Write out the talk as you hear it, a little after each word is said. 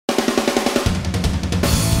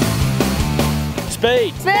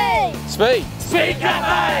Speed. Speed. Speed. Speed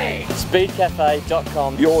Cafe!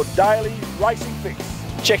 Speedcafe.com. Your daily racing fix.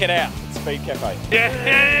 Check it out. Speed Cafe.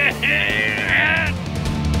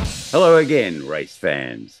 Hello again, race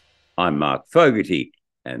fans. I'm Mark Fogarty,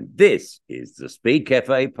 and this is the Speed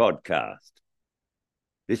Cafe podcast.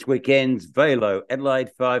 This weekend's Velo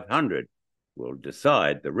Adelaide 500 will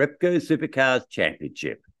decide the Repco Supercars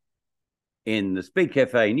Championship. In the Speed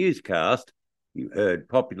Cafe newscast, you heard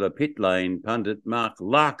popular pit lane pundit Mark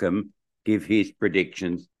Larkham give his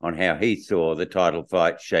predictions on how he saw the title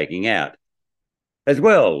fight shaking out. As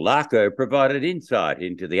well, Larko provided insight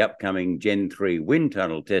into the upcoming Gen 3 wind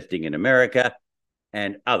tunnel testing in America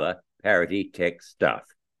and other parity tech stuff.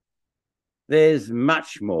 There's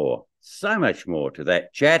much more, so much more to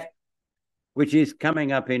that chat, which is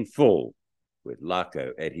coming up in full with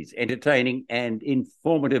Larko at his entertaining and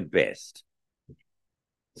informative best.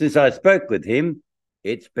 Since I spoke with him,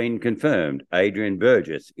 it's been confirmed Adrian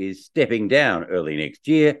Burgess is stepping down early next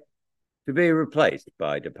year to be replaced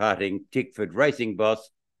by departing Tickford racing boss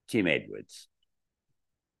Tim Edwards.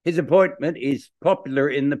 His appointment is popular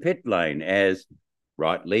in the pit lane as,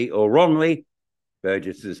 rightly or wrongly,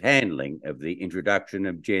 Burgess's handling of the introduction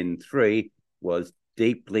of Gen 3 was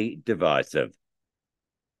deeply divisive.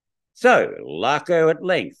 So, Larko at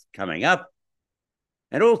length coming up,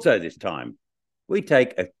 and also this time, we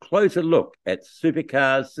take a closer look at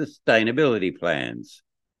Supercars' sustainability plans.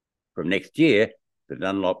 From next year, the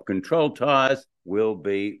Dunlop control tyres will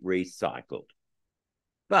be recycled.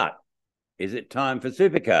 But is it time for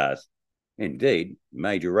Supercars, indeed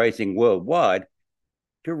major racing worldwide,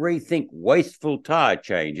 to rethink wasteful tyre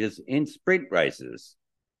changes in sprint races?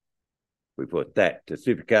 We put that to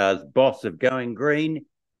Supercars' boss of going green,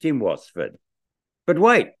 Tim Wasford. But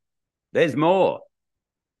wait, there's more.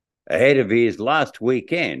 Ahead of his last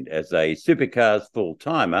weekend as a Supercars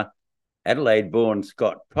full-timer, Adelaide-born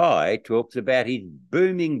Scott Pye talks about his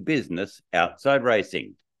booming business outside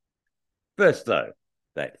racing. First, though,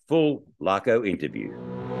 that full Larko interview.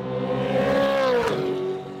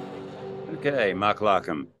 Okay, Mark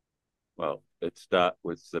Larkham. Well, let's start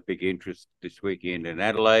with the big interest this weekend in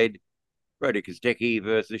Adelaide. Brody Kostecki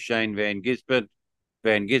versus Shane Van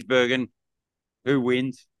Gisbergen. Who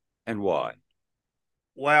wins and why?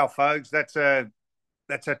 Wow, folks, that's a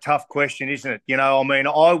tough question, isn't it? You know, I mean,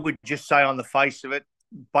 I would just say on the face of it,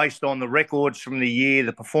 based on the records from the year,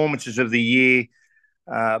 the performances of the year,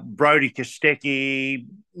 Brody Kostecki,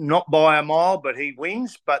 not by a mile, but he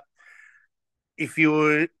wins. But if you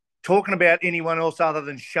were talking about anyone else other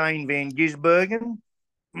than Shane Van Gisbergen,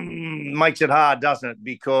 makes it hard, doesn't it?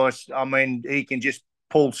 Because, I mean, he can just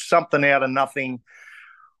pull something out of nothing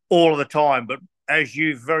all of the time. But as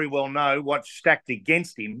you very well know, what's stacked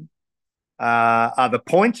against him are the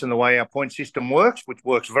points and the way our point system works, which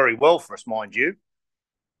works very well for us, mind you.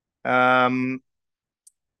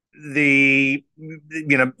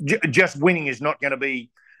 Just winning is not going to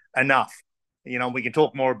be enough. You know, we can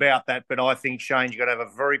talk more about that, but I think Shane's got to have a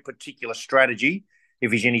very particular strategy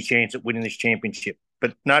if he's any chance at winning this championship.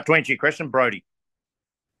 But no, to answer your question, Brody.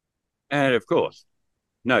 And of course,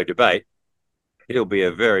 no debate, he'll be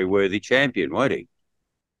a very worthy champion, won't he?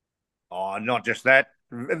 Oh, not just that.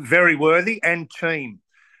 Very worthy and team.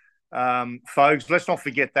 Folks, let's not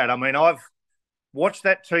forget that. I mean, I've watched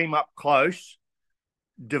that team up close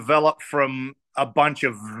develop from a bunch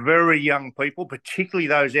of very young people, particularly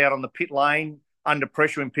those out on the pit lane under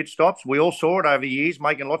pressure in pit stops. We all saw it over years,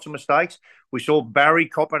 making lots of mistakes. We saw Barry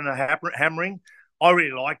copping and hammering. I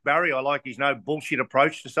really like Barry. I like his no bullshit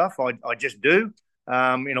approach to stuff. I just do.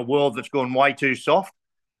 In a world that's gone way too soft.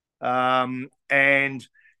 And,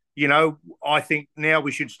 you know, I think now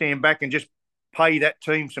we should stand back and just pay that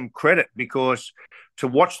team some credit, because to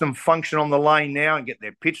watch them function on the lane now and get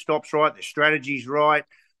their pit stops right, their strategies right,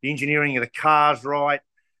 the engineering of the cars right,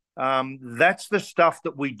 that's the stuff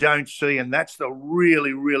that we don't see, and that's the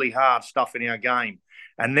really, really hard stuff in our game.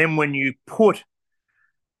 And then when you put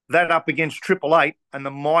that up against Triple Eight and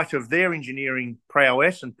the might of their engineering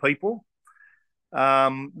prowess and people,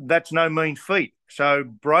 that's no mean feat. So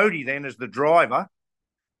Brody then as the driver,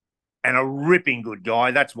 and a ripping good guy.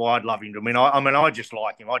 That's why I'd love him. I just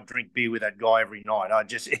like him. I'd drink beer with that guy every night.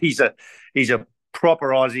 He's a proper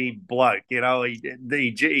Aussie bloke. You know, I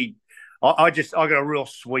got a real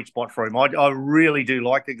sweet spot for him. I really do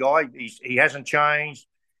like the guy. He hasn't changed.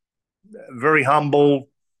 Very humble,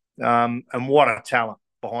 and what a talent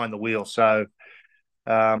behind the wheel. So,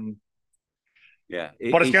 yeah,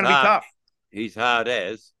 but it's going to be tough. He's hard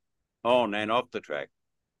as on and off the track.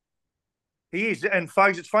 He is. And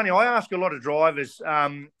folks, it's funny. I ask a lot of drivers,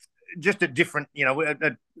 just at different,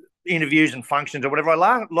 interviews and functions or whatever,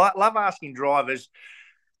 I love asking drivers,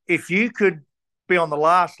 if you could be on the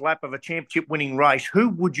last lap of a championship-winning race, who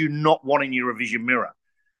would you not want in your revision mirror?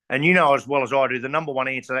 And you know as well as I do, the number one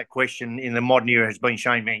answer to that question in the modern era has been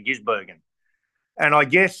Shane van Gisbergen. And I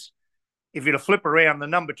guess if you're to flip around, the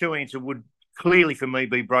number two answer would clearly for me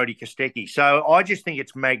be Brodie Kostecki. So I just think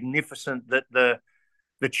it's magnificent that the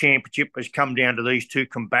championship has come down to these two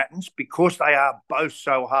combatants because they are both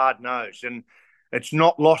so hard-nosed. And it's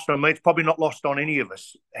not lost on me. It's probably not lost on any of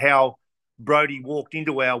us how Brodie walked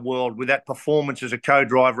into our world with that performance as a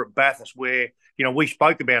co-driver at Bathurst where, you know, we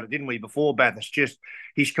spoke about it, didn't we, before Bathurst, just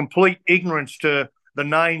his complete ignorance to the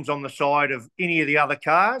names on the side of any of the other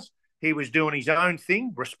cars. He was doing his own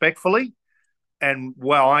thing respectfully. And,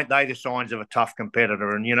 well, ain't they the signs of a tough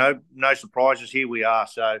competitor? And, you know, no surprises, here we are.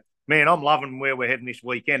 So, man, I'm loving where we're heading this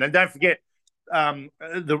weekend. And don't forget,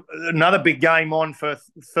 another big game on for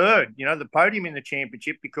third, you know, the podium in the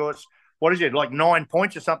championship because, what is it, like 9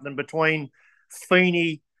 points or something between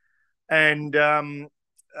Feeney and, come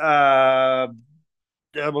on,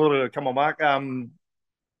 Mark,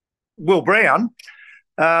 Will Brown,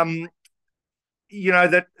 you know,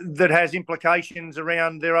 that has implications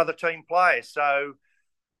around their other team players. So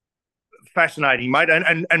fascinating, mate.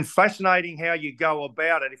 And fascinating how you go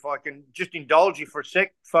about it. If I can just indulge you for a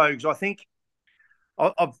sec, folks, I think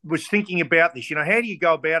I was thinking about this. You know, how do you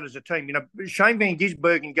go about as a team? You know, Shane van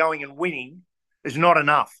Gisbergen going and winning is not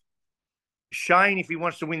enough. Shane, if he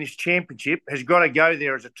wants to win this championship, has got to go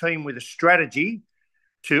there as a team with a strategy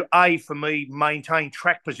to, for me, maintain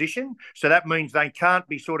track position. So that means they can't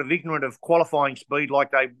be sort of ignorant of qualifying speed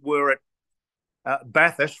like they were at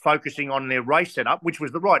Bathurst, focusing on their race setup, which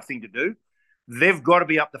was the right thing to do. They've got to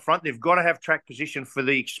be up the front. They've got to have track position for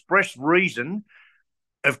the express reason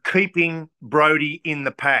of keeping Brodie in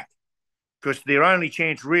the pack. Because their only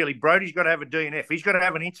chance, really, Brodie's got to have a DNF. He's got to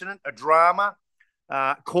have an incident, a drama,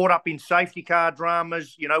 caught up in safety car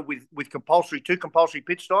dramas, you know, with two compulsory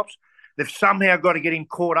pit stops. They've somehow got to get him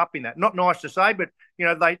caught up in that. Not nice to say, but, you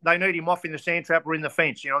know, they need him off in the sand trap or in the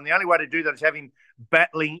fence, you know, and the only way to do that is have him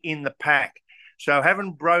battling in the pack. So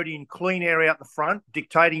having Brodie in clean air out the front,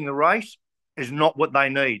 dictating the race, is not what they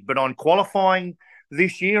need. But on qualifying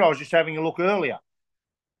this year, I was just having a look earlier.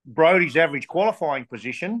 Brodie's average qualifying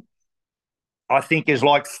position, I think, is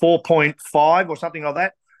like 4.5 or something like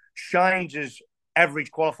that. Shane's average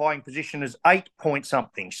qualifying position is 8 point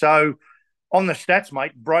something. So on the stats,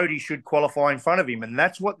 mate, Brodie should qualify in front of him, and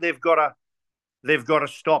that's what they've got to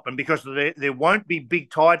stop. And because there won't be big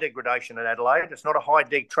tyre degradation at Adelaide, it's not a high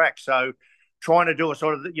deg track, so trying to do a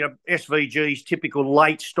sort of, you know, SVG's typical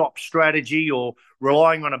late stop strategy or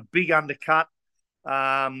relying on a big undercut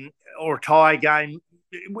or a tyre game,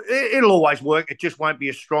 it'll always work. It just won't be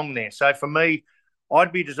as strong there. So for me,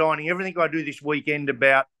 I'd be designing everything I do this weekend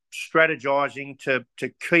about strategizing to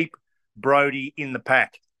keep Brodie in the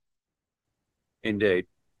pack. Indeed.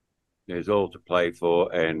 There's all to play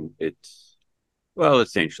for, and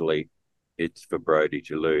essentially, it's for Brodie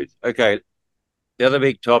to lose. Okay, the other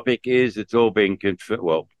big topic is it's all been confirmed.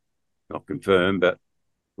 Well, not confirmed, but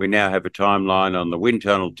we now have a timeline on the wind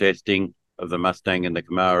tunnel testing of the Mustang and the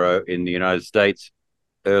Camaro in the United States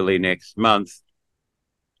early next month.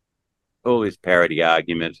 All this parity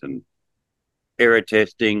argument and error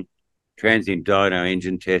testing, transient dyno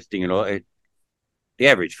engine testing and all. The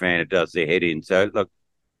average fan, it does their head in. So, look,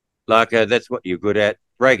 Larko, that's what you're good at.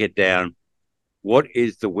 Break it down. What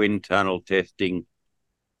is the wind tunnel testing?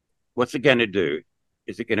 What's it going to do?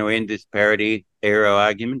 Is it going to end this parity aero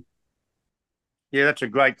argument? Yeah, that's a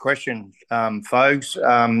great question, folks.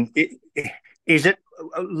 Is it?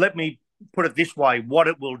 Let me put it this way. What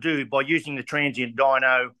it will do by using the transient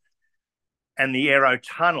dyno and the aero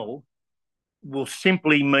tunnel will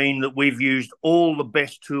simply mean that we've used all the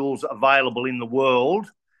best tools available in the world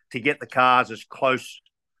to get the cars as close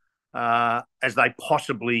as they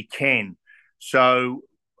possibly can. So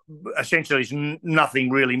essentially, there's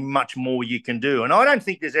nothing really much more you can do. And I don't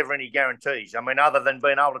think there's ever any guarantees. I mean, other than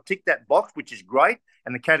being able to tick that box, which is great,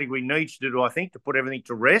 and the category needs to do, I think, to put everything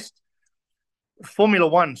to rest. Formula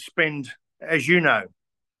One spend, as you know,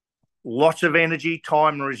 lots of energy,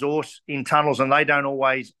 time and resource in tunnels, and they don't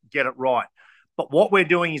always get it right. But what we're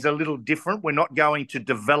doing is a little different. We're not going to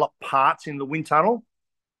develop parts in the wind tunnel,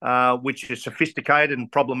 which is sophisticated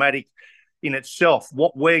and problematic in itself.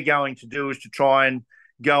 What we're going to do is to try and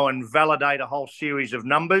go and validate a whole series of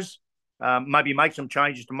numbers, maybe make some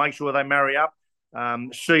changes to make sure they marry up.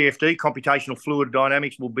 CFD, computational fluid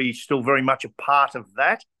dynamics, will be still very much a part of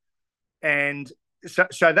that. And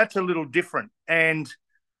so that's a little different. And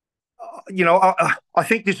I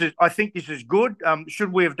think this is good.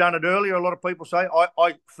 Should we have done it earlier? A lot of people say.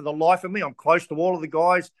 For the life of me, I'm close to all of the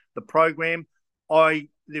guys. The program,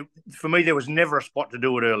 for me, there was never a spot to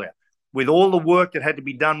do it earlier. With all the work that had to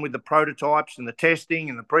be done with the prototypes and the testing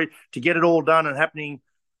and to get it all done and happening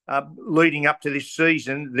leading up to this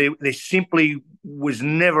season, there simply was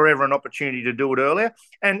never ever an opportunity to do it earlier.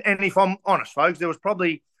 And if I'm honest, folks, there was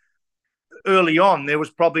probably early on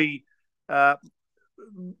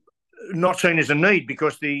not seen as a need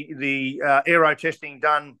because the aero testing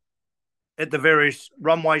done at the various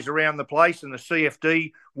runways around the place and the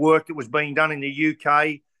CFD work that was being done in the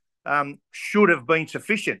UK should have been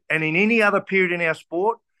sufficient. And in any other period in our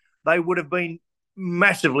sport, they would have been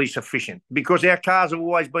massively sufficient because our cars have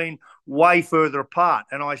always been way further apart.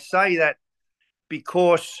 And I say that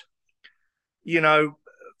because,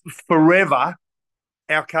 forever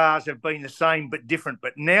our cars have been the same but different.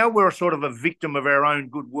 But now we're sort of a victim of our own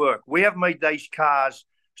good work. We have made these cars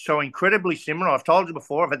so incredibly similar. I've told you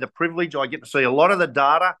before, I've had the privilege. I get to see a lot of the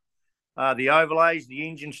data, the overlays, the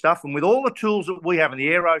engine stuff. And with all the tools that we have and the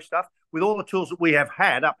aero stuff, with all the tools that we have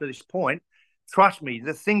had up to this point, trust me,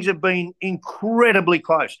 the things have been incredibly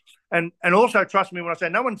close. And also trust me when I say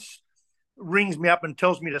no one rings me up and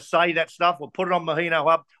tells me to say that stuff or put it on Mahino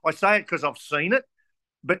Hub. I say it because I've seen it.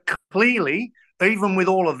 But clearly, even with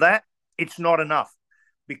all of that, it's not enough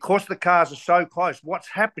because the cars are so close. What's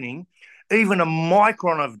happening, even a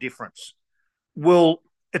micron of difference,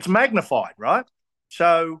 it's magnified, right?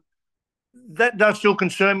 So that does still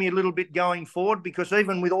concern me a little bit going forward because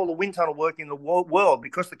even with all the wind tunnel work in the world,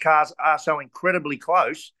 because the cars are so incredibly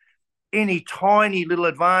close, any tiny little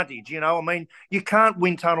advantage, you can't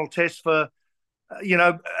wind tunnel test for,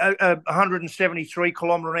 a 173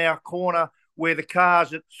 kilometre an hour corner where the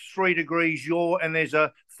car's at 3 degrees yaw and there's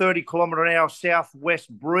a 30 kilometre an hour southwest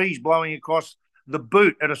breeze blowing across the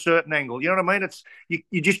boot at a certain angle. You know what I mean?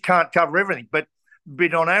 You just can't cover everything. But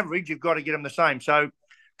on average, you've got to get them the same. So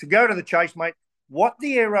to go to the chase, mate, what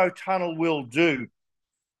the aero tunnel will do,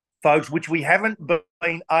 folks, which we haven't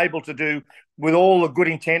been able to do with all the good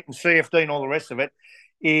intent and CFD and all the rest of it,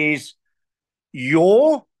 is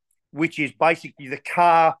yaw, which is basically the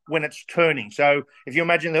car when it's turning. So if you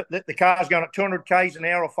imagine that the car's going at 200 k's an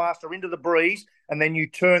hour or faster into the breeze, and then you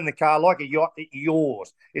turn the car like a yacht, it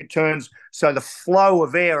yaws. It turns, so the flow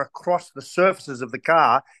of air across the surfaces of the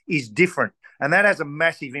car is different. And that has a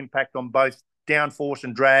massive impact on both downforce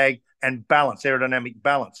and drag and balance, aerodynamic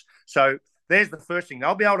balance. So there's the first thing.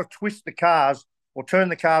 They'll be able to twist the cars or turn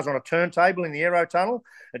the cars on a turntable in the aero tunnel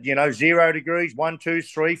at, 0 degrees, 1, 2,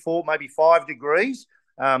 3, 4, maybe 5 degrees.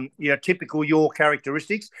 Typical yaw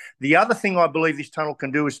characteristics. The other thing I believe this tunnel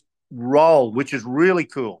can do is roll, which is really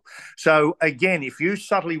cool. So again, if you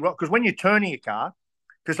subtly roll, because when you're turning a car,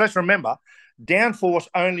 because let's remember, downforce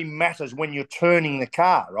only matters when you're turning the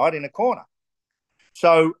car, right, in a corner.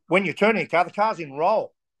 So when you're turning a car, the car's in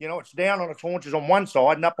roll. It's down on its haunches on one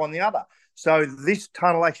side and up on the other. So this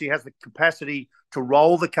tunnel actually has the capacity to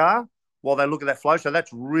roll the car while they look at that flow. So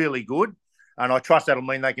that's really good. And I trust that'll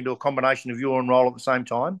mean they can do a combination of yaw and roll at the same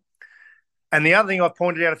time. And the other thing I've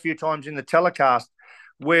pointed out a few times in the telecast,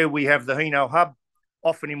 where we have the Hino Hub,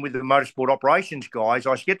 often in with the motorsport operations guys,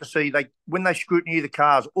 I get to see when they scrutiny the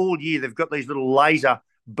cars all year, they've got these little laser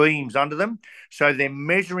beams under them. So they're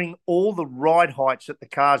measuring all the ride heights that the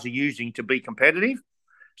cars are using to be competitive.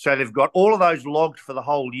 So they've got all of those logged for the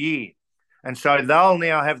whole year. And so they'll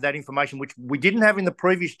now have that information, which we didn't have in the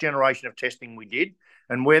previous generation of testing we did.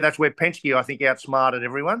 And that's where Penske, I think, outsmarted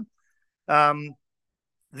everyone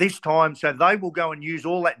this time. So they will go and use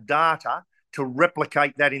all that data to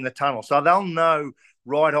replicate that in the tunnel. So they'll know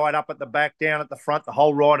ride height up at the back, down at the front, the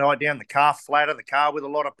whole ride height down, the car flatter, the car with a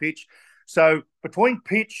lot of pitch. So between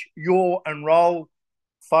pitch, yaw and roll,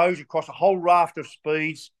 foes across a whole raft of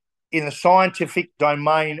speeds in the scientific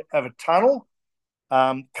domain of a tunnel,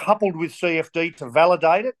 coupled with CFD to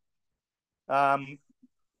validate it,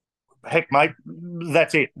 heck, mate,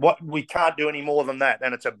 that's it. We can't do any more than that.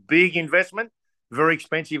 And it's a big investment, very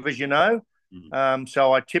expensive, as you know. Mm-hmm.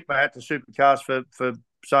 So I tip my hat to Supercars for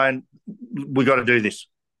saying we got to do this.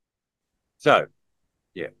 So,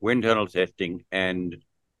 yeah, wind tunnel testing and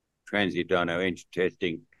transient dyno engine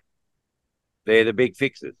testing, they're the big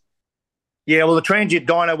fixes. Yeah, well, the transient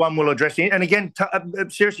dyno one will address it. And again,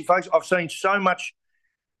 seriously, folks, I've seen so much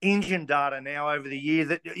engine data now over the year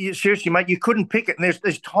that seriously, mate, you couldn't pick it. And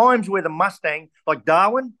there's times where the Mustang, like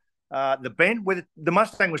Darwin, the Bend, where the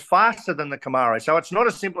Mustang was faster than the Camaro. So it's not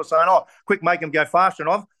as simple as saying, "Oh, quick, make them go faster."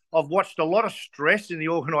 And I've watched a lot of stress in the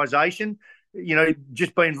organisation,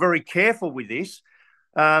 just being very careful with this.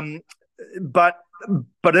 But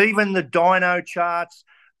even the dyno charts,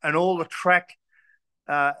 and all the track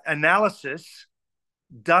analysis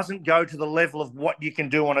doesn't go to the level of what you can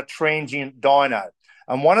do on a transient dyno.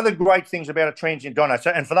 And one of the great things about a transient dyno,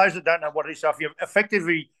 and for those that don't know what it is, so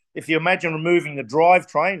if you imagine removing the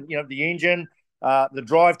drivetrain, the engine, the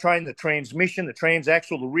drivetrain, the transmission, the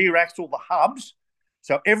transaxle, the rear axle, the hubs,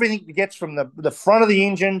 so everything that gets from the front of the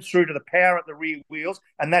engine through to the power at the rear wheels,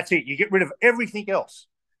 and that's it. You get rid of everything else.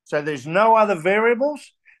 So there's no other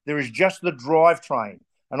variables. There is just the drivetrain.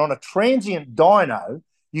 And on a transient dyno,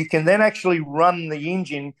 you can then actually run the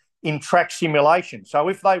engine in track simulation. So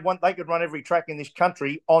if they want, they could run every track in this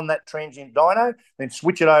country on that transient dyno, then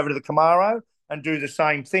switch it over to the Camaro and do the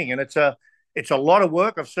same thing. And it's a lot of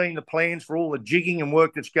work. I've seen the plans for all the jigging and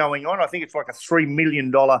work that's going on. I think it's like a $3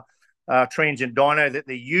 million transient dyno that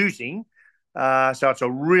they're using. So it's a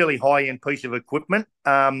really high-end piece of equipment.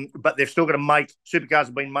 But they've still got to make, Supercars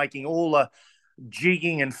have been making all the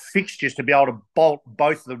jigging and fixtures to be able to bolt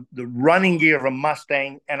both the running gear of a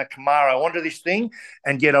Mustang and a Camaro onto this thing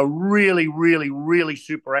and get a really, really, really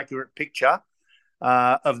super accurate picture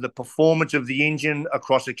of the performance of the engine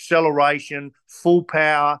across acceleration, full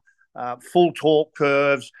power, full torque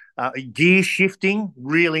curves, gear shifting,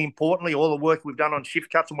 really importantly, all the work we've done on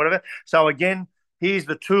shift cuts and whatever. So again, here's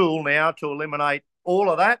the tool now to eliminate all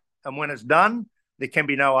of that. And when it's done, there can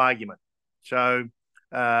be no argument. So,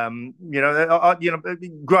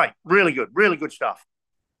 great, really good stuff.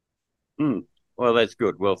 Well, that's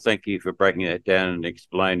good. Well, thank you for breaking that down and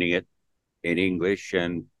explaining it in English.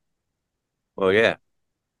 And, well, yeah,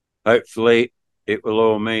 hopefully it will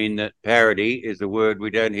all mean that parity is a word we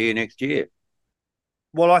don't hear next year.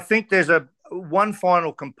 Well, I think there's one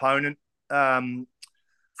final component,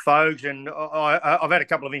 folks, and I've had a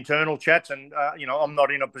couple of internal chats, and I'm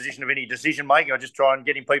not in a position of any decision making. I just try and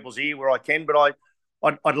get in people's ear where I can. But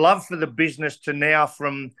I'd love for the business to now,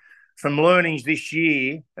 from learnings this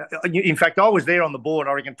year. In fact, I was there on the board,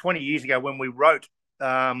 I reckon, 20 years ago when we wrote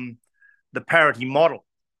the parity model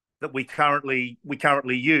that we currently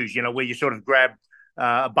use. Where you sort of grab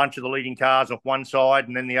a bunch of the leading cars off one side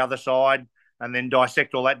and then the other side, and then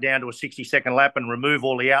dissect all that down to a 60-second lap and remove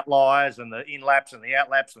all the outliers and the in laps and the out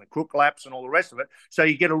laps and the crook laps and all the rest of it. So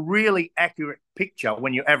you get a really accurate picture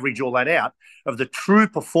when you average all that out of the true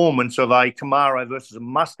performance of a Camaro versus a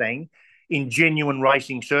Mustang in genuine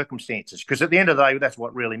racing circumstances. Because at the end of the day, that's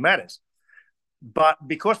what really matters. But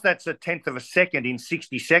because that's a tenth of a second in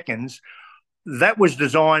 60 seconds, that was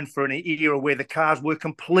designed for an era where the cars were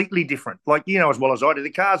completely different. Like, as well as I do,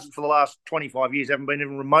 the cars for the last 25 years haven't been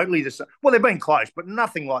even remotely the same. Well, they've been close, but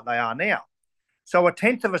nothing like they are now. So a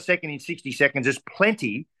tenth of a second in 60 seconds is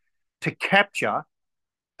plenty to capture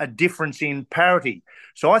a difference in parity.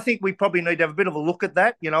 So I think we probably need to have a bit of a look at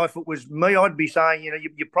that. If it was me, I'd be saying,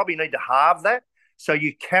 you probably need to halve that so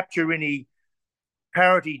you capture any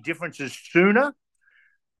parity differences sooner.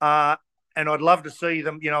 And I'd love to see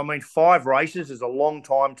them, 5 races is a long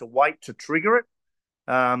time to wait to trigger it.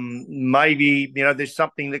 Maybe, there's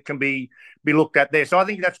something that can be looked at there. So I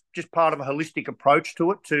think that's just part of a holistic approach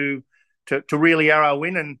to it to really arrow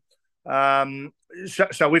in. And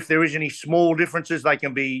so if there is any small differences, they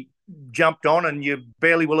can be jumped on and you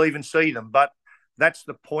barely will even see them. But that's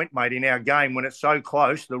the point, mate, in our game when it's so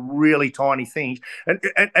close, the really tiny things.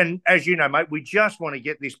 And as you know, mate, we just want to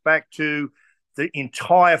get this back to the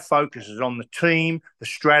entire focus is on the team, the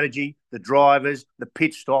strategy, the drivers, the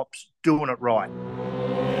pit stops, doing it right.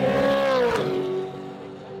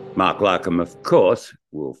 Mark Larkham, of course,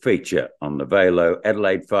 will feature on the Velo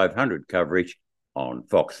Adelaide 500 coverage on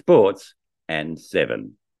Fox Sports and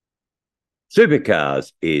 7.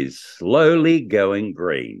 Supercars is slowly going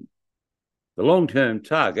green. The long-term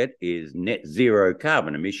target is net zero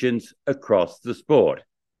carbon emissions across the sport.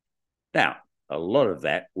 Now, a lot of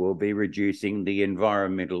that will be reducing the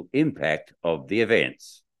environmental impact of the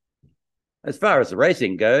events. As far as the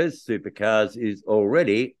racing goes, Supercars is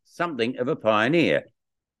already something of a pioneer,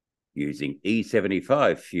 using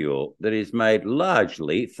E75 fuel that is made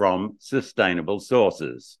largely from sustainable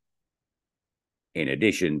sources. In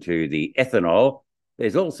addition to the ethanol,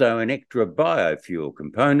 there's also an extra biofuel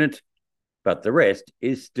component, but the rest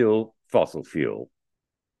is still fossil fuel.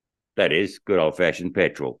 That is good old-fashioned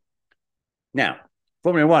petrol. Now,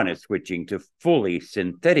 Formula One is switching to fully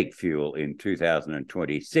synthetic fuel in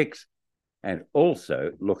 2026 and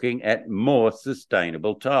also looking at more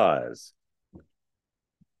sustainable tyres.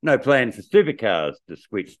 No plan for Supercars to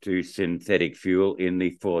switch to synthetic fuel in the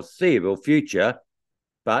foreseeable future,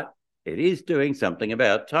 but it is doing something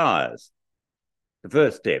about tyres. The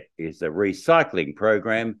first step is a recycling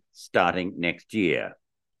program starting next year.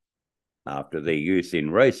 After their use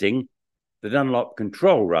in racing, the Dunlop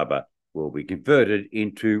control rubber will be converted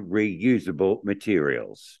into reusable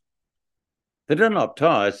materials. The Dunlop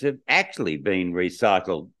tyres have actually been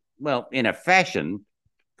recycled, well, in a fashion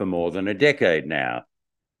for more than a decade now.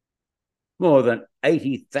 More than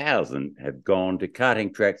 80,000 have gone to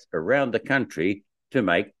karting tracks around the country to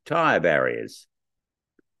make tyre barriers.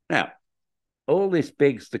 Now, all this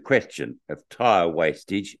begs the question of tyre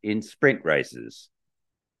wastage in sprint races.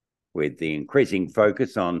 With the increasing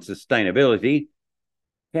focus on sustainability,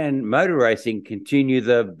 can motor racing continue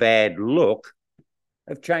the bad look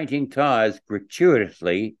of changing tyres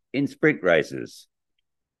gratuitously in sprint races?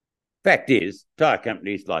 Fact is, tyre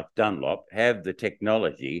companies like Dunlop have the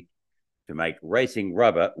technology to make racing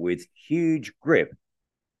rubber with huge grip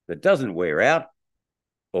that doesn't wear out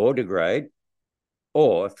or degrade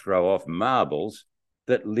or throw off marbles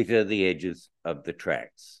that litter the edges of the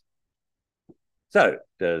tracks. So,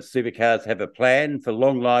 does Supercars have a plan for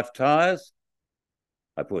long-life tyres?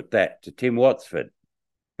 I put that to Tim Watsford,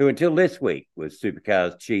 who until this week was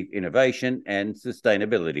Supercars Chief Innovation and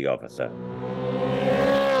Sustainability Officer.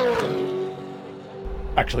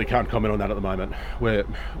 Actually, can't comment on that at the moment.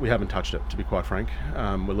 We haven't touched it, to be quite frank.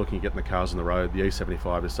 We're looking at getting the cars on the road. The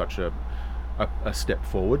E75 is such a step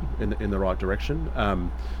forward in the right direction.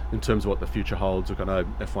 In terms of what the future holds, look, I know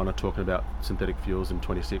F1 are talking about synthetic fuels in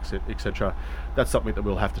 26, etc. That's something that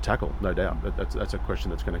we'll have to tackle, no doubt. That's a question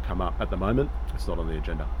that's going to come up. At the moment, it's not on the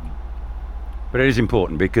agenda. But it is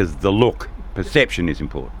important because the look, perception is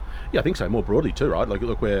important. Yeah, I think so. More broadly too, right? Like,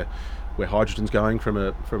 look where hydrogen's going from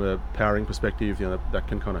a powering perspective, that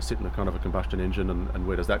can kind of sit in a kind of a combustion engine, and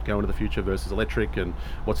where does that go into the future versus electric, and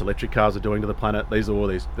what's electric cars are doing to the planet. These are all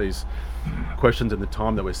these questions in the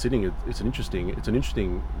time that we're sitting. It's an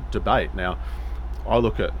interesting debate. Now, I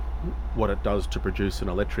look at what it does to produce an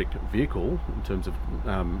electric vehicle in terms of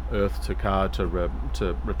earth to car to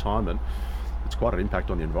retirement. It's quite an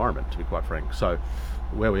impact on the environment, to be quite frank. So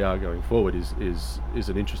where we are going forward is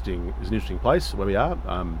an interesting place where we are.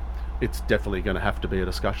 It's definitely going to have to be a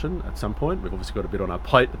discussion at some point. We've obviously got a bit on our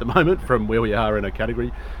plate at the moment from where we are in a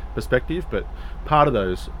category perspective, but part of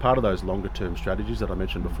those longer term strategies that I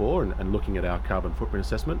mentioned before, and looking at our carbon footprint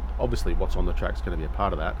assessment, obviously what's on the track is going to be a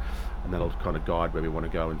part of that, and that'll kind of guide where we want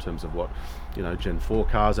to go in terms of what Gen 4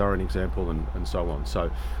 cars are an example, and so on. So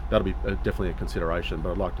that'll be definitely a consideration, but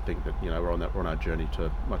I'd like to think that we're on our journey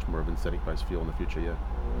to much more of an synthetic based fuel in the future.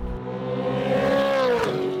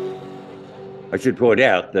 I should point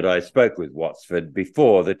out that I spoke with Watsford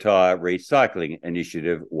before the tyre recycling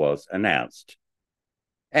initiative was announced.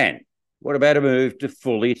 And what about a move to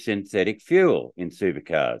fully synthetic fuel in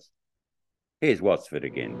supercars? Here's Watsford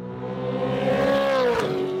again.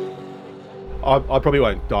 I probably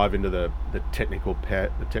won't dive into the technical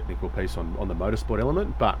piece on the motorsport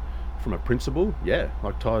element, but from a principle,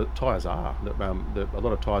 like tyres are. A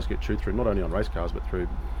lot of tyres get chewed through, not only on race cars, but through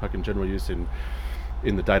fucking general use in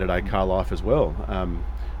the day-to-day car life as well.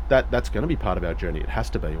 That's going to be part of our journey. It has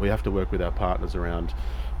to be. We have to work with our partners around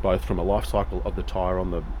both from a life cycle of the tyre on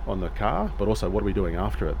the car, but also what are we doing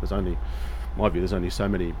after it. There's only so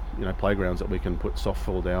many playgrounds that we can put soft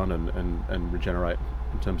fill down and regenerate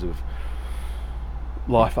in terms of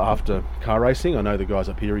life after car racing. I know the guys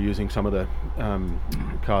up here are using some of the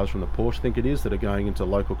cars from the Porsche, I think it is, that are going into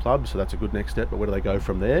local clubs, so that's a good next step. But where do they go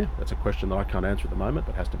from there? That's a question that I can't answer at the moment,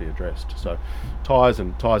 but has to be addressed. So tyres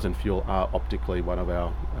and fuel are optically one of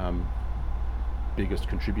our biggest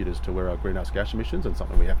contributors to where our greenhouse gas emissions, and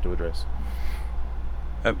something we have to address.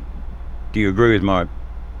 Do you agree with my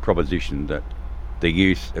proposition that the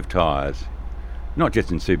use of tyres, not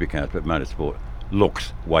just in supercars but motorsport,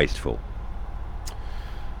 looks wasteful?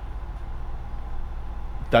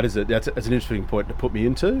 That's an interesting point to put me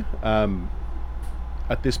into.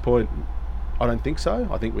 At this point, I don't think so.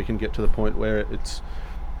 I think we can get to the point where it's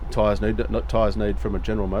tyres need from a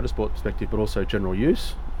general motorsport perspective, but also general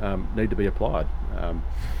use, need to be applied.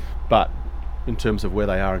 But in terms of where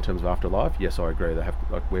they are in terms of afterlife, yes, I agree. They have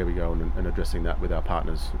where we go and addressing that with our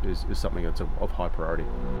partners is something that's of high priority.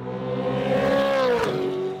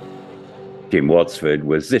 Tim Watsford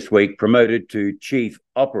was this week promoted to Chief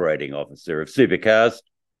Operating Officer of Supercars.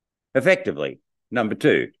 Effectively, number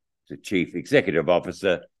 2 to Chief Executive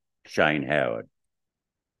Officer Shane Howard.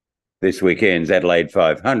 This weekend's Adelaide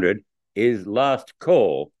 500 is last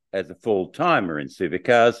call as a full-timer in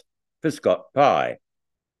supercars for Scott Pye.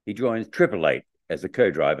 He joins Triple Eight as a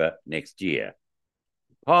co-driver next year.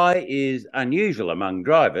 Pye is unusual among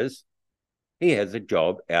drivers. He has a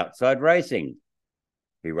job outside racing.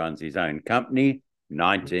 He runs his own company,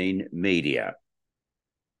 19 Media.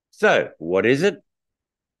 So, what is it?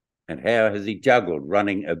 And how has he juggled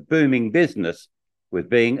running a booming business with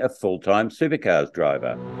being a full-time supercars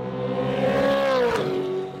driver?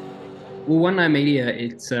 One Night Media,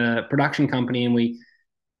 it's a production company, and we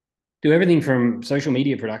do everything from social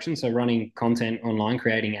media production, so running content online,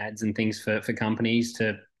 creating ads and things for companies,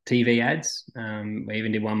 to TV ads. We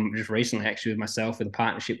even did one just recently, actually, with myself, with a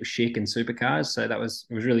partnership with Schick and Supercars. So it was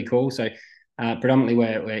really cool. So predominantly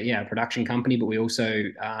we're a production company, but we also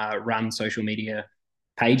run social media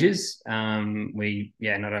pages. We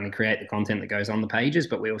not only create the content that goes on the pages,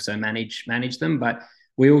 but we also manage them. But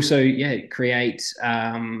we also create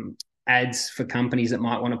ads for companies that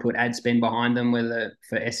might want to put ad spend behind them, whether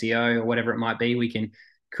for SEO or whatever it might be. We can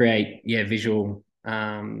create visual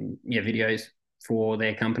videos for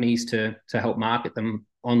their companies to help market them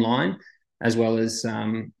online, as well as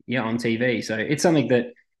on TV. So it's something that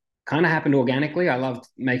kind of happened organically. I loved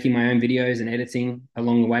making my own videos and editing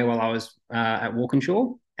along the way while I was at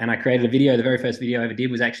Walkinshaw, and I created a video. The very first video I ever did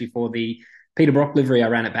was actually for the Peter Brock livery I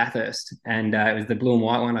ran at Bathurst, and it was the blue and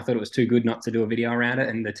white one. I thought it was too good not to do a video around it,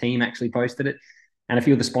 and the team actually posted it. And a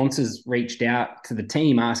few of the sponsors reached out to the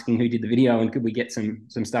team asking who did the video and could we get some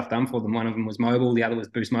stuff done for them. One of them was Mobile, the other was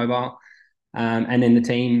Boost Mobile. And then the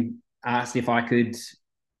team asked if I could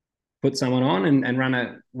put someone on and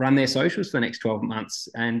run their socials for the next 12 months.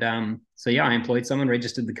 And I employed someone,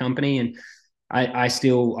 registered the company, and I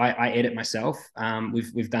edit myself.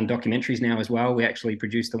 We've done documentaries now as well. We actually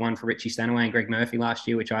produced the one for Richie Stanaway and Greg Murphy last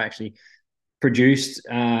year, which I actually produced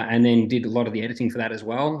and then did a lot of the editing for that as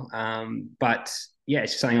well. But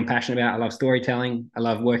it's just something I'm passionate about. I love storytelling. I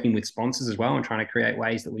love working with sponsors as well and trying to create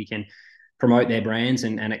ways that we can promote their brands.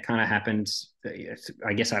 And it kind of happened,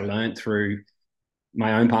 I guess I learned through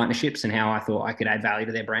my own partnerships and how I thought I could add value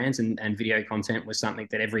to their brands, and video content was something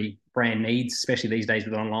that every brand needs, especially these days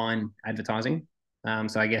with online advertising.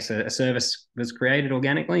 So I guess a service was created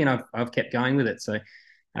organically, and I've kept going with it. So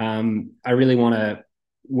I really want to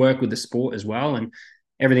work with the sport as well, and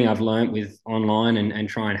everything I've learned with online and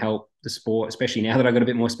try and help the sport, especially now that I've got a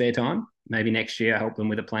bit more spare time. Maybe next year help them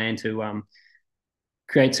with a plan to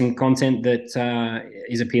create some content that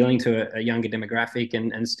is appealing to a younger demographic,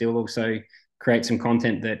 and still also create some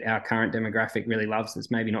content that our current demographic really loves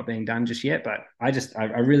that's maybe not being done just yet. But I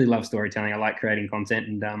really love storytelling. I like creating content,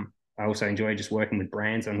 and I also enjoy just working with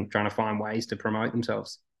brands and trying to find ways to promote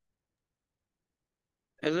themselves.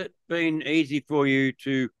 Has it been easy for you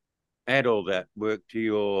to add all that work to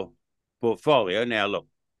your portfolio? Now, look,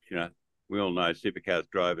 we all know supercars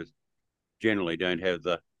drivers generally don't have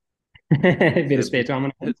the bit of spare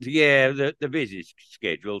time. The busy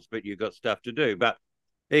schedules, but you've got stuff to do. But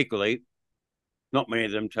equally, not many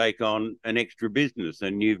of them take on an extra business,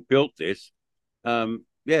 and you've built this.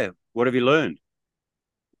 What have you learned?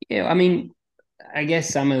 Yeah, I mean, I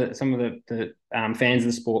guess some of the fans of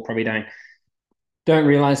the sport probably don't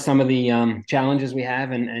realize some of the challenges we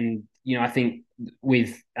have, and I think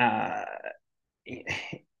with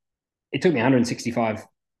it took me 165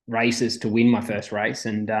 races to win my first race,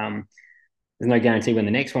 and there's no guarantee when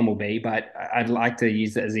the next one will be, but I'd like to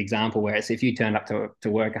use it as an example where it's if you turned up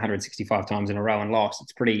to work 165 times in a row and lost,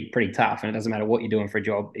 it's pretty tough. And it doesn't matter what you're doing for a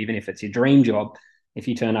job, even if it's your dream job, if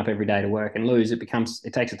you turn up every day to work and lose, it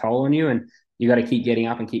takes a toll on you, and you got to keep getting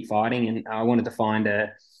up and keep fighting. And I wanted to find a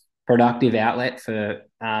productive outlet for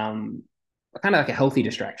kind of like a healthy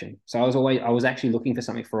distraction. So I was actually looking for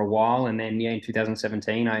something for a while. And then in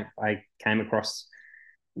 2017, I came across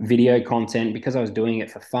video content because I was doing it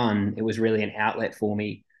for fun. It was really an outlet for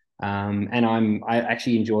me, and I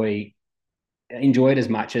actually enjoy it as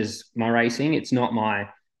much as my racing. It's not my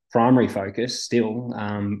primary focus still,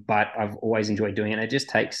 but I've always enjoyed doing it. It just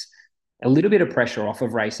takes a little bit of pressure off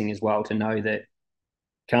of racing as well, to know that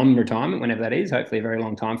come retirement, whenever that is, hopefully a very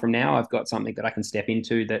long time from now, I've got something that I can step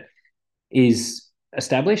into that is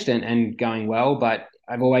established and going well. But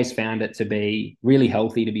I've always found it to be really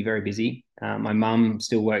healthy to be very busy. My mum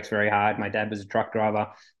still works very hard. My dad was a truck driver.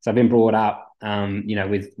 So I've been brought up,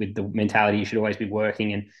 with the mentality you should always be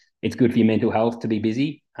working, and it's good for your mental health to be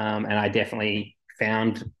busy. And I definitely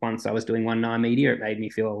found once I was doing One Night Media, it made me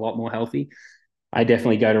feel a lot more healthy. I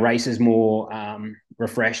definitely go to races more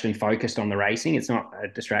refreshed and focused on the racing. It's not a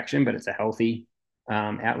distraction, but it's a healthy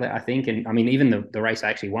outlet, I think. And I mean, even the race I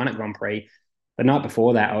actually won at Grand Prix, the night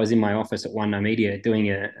before that, I was in my office at One Night Media doing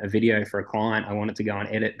a video for a client I wanted to go and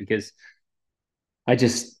edit, because I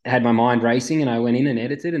just had my mind racing, and I went in and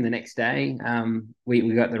edited. And the next day,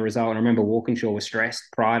 we got the result. And I remember Walkinshaw was stressed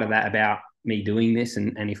prior to that about me doing this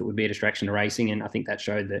and if it would be a distraction to racing. And I think that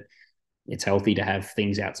showed that it's healthy to have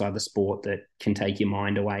things outside the sport that can take your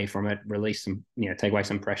mind away from it, release some, take away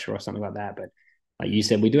some pressure or something like that. But like you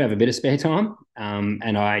said, we do have a bit of spare time.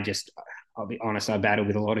 And I'll be honest, I battled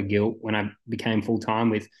with a lot of guilt when I became full-time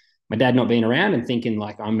with my dad not being around and thinking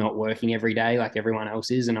like I'm not working every day like everyone else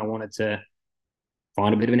is, and I wanted to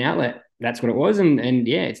find a bit of an outlet. That's what it was. And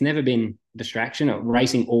yeah, it's never been distraction.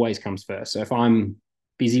 Racing always comes first. So if I'm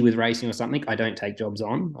busy with racing or something, I don't take jobs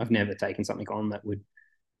on. I've never taken something on that would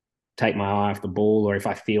take my eye off the ball, or if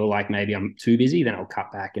I feel like maybe I'm too busy, then I'll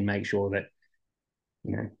cut back and make sure that,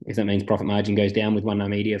 if that means profit margin goes down with One Night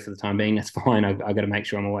Media for the time being, that's fine. I've got to make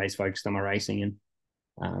sure I'm always focused on my racing,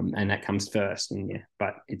 and that comes first. And yeah,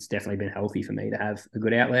 but it's definitely been healthy for me to have a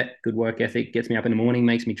good outlet, good work ethic, gets me up in the morning,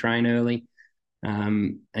 makes me train early.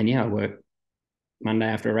 And yeah, I work Monday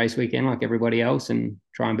after a race weekend like everybody else and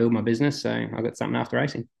try and build my business. So I've got something after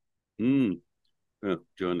racing. Well,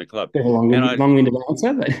 join the club. Bit of a long-winded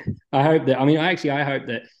answer, but I hope that, I hope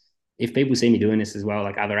that if people see me doing this as well,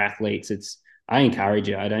 like other athletes, I encourage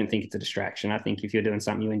it. I don't think it's a distraction. I think if you're doing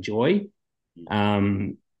something you enjoy,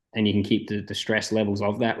 and you can keep the stress levels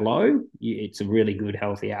of that low, it's a really good,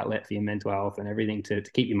 healthy outlet for your mental health and everything to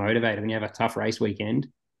keep you motivated. When you have a tough race weekend,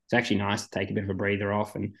 it's actually nice to take a bit of a breather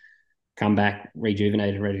off and come back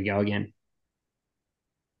rejuvenated and ready to go again.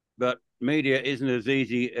 But media isn't as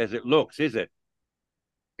easy as it looks, is it?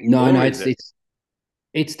 No,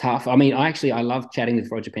 it's tough. I mean, I love chatting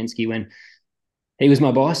with Roger Penske when he was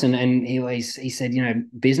my boss, and he said,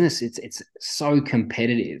 business, it's so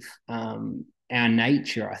competitive. Our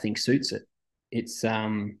nature, I think, suits it. It's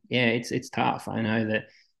it's tough. I know that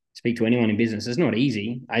speak to anyone in business, it's not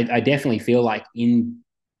easy. I definitely feel like in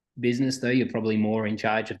business though, you're probably more in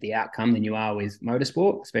charge of the outcome than you are with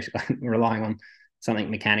motorsport, especially relying on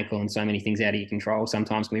something mechanical and so many things out of your control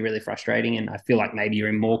sometimes can be really frustrating. And I feel like maybe you're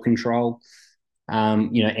in more control.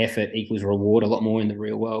 Effort equals reward a lot more in the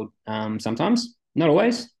real world. Sometimes, not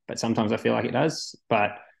always, but sometimes I feel like it does.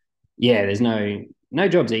 But yeah, there's no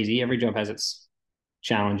job's easy. Every job has its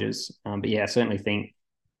challenges. But yeah, I certainly think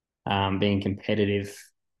being competitive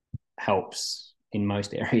helps in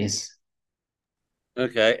most areas.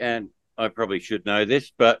 Okay, and I probably should know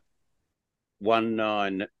this, but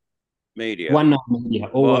 19 Media. 19 Media,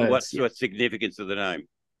 all words. What's significance of the name?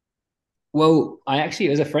 Well, it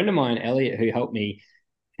was a friend of mine, Elliot, who helped me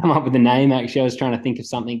come up with the name. Actually, I was trying to think of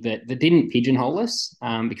something that didn't pigeonhole us,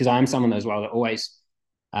 because I am someone as well that always,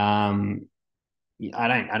 I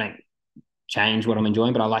don't change what I'm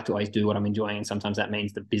enjoying, but I like to always do what I'm enjoying, and sometimes that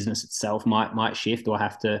means the business itself might shift or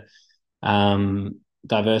have to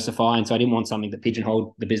diversify. And so I didn't want something that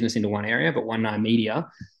pigeonholed the business into one area, but 19 Media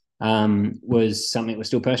was something that was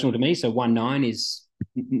still personal to me. So 19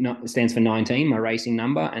 stands for 19, my racing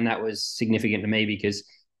number, and that was significant to me because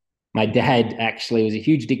my dad actually was a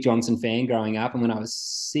huge Dick Johnson fan growing up, and when I was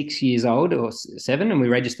 6 years old or 7 and we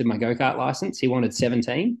registered my go-kart license, he wanted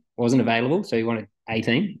 17, wasn't available, so he wanted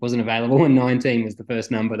 18, wasn't available, and 19 was the first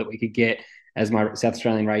number that we could get as my South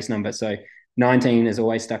Australian race number. So 19 has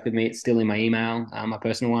always stuck with me. It's still in my email, my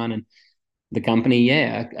personal one, and the company,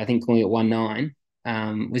 I think calling it 19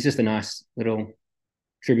 was just a nice little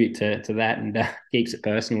tribute to that, and keeps it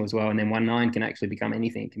personal as well. And then 19 can actually become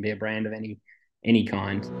anything. It can be a brand of any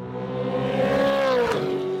kind.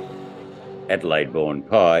 Adelaide-born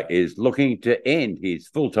Pye is looking to end his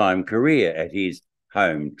full-time career at his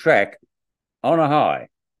home track on a high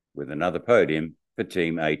with another podium for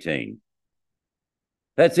Team 18.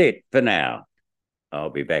 That's it for now. I'll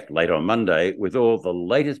be back later on Monday with all the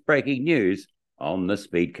latest breaking news on the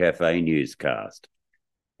Speed Cafe newscast.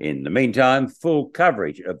 In the meantime, full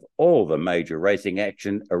coverage of all the major racing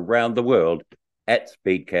action around the world at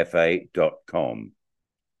speedcafe.com.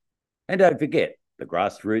 And don't forget the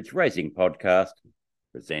Grassroots Racing Podcast,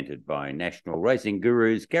 presented by national racing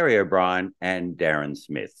gurus Gary O'Brien and Darren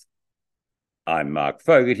Smith. I'm Mark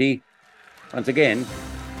Fogarty. Once again,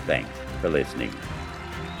 thanks for listening.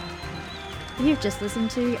 You've just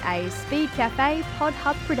listened to a Speed Cafe Pod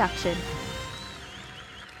Hub production.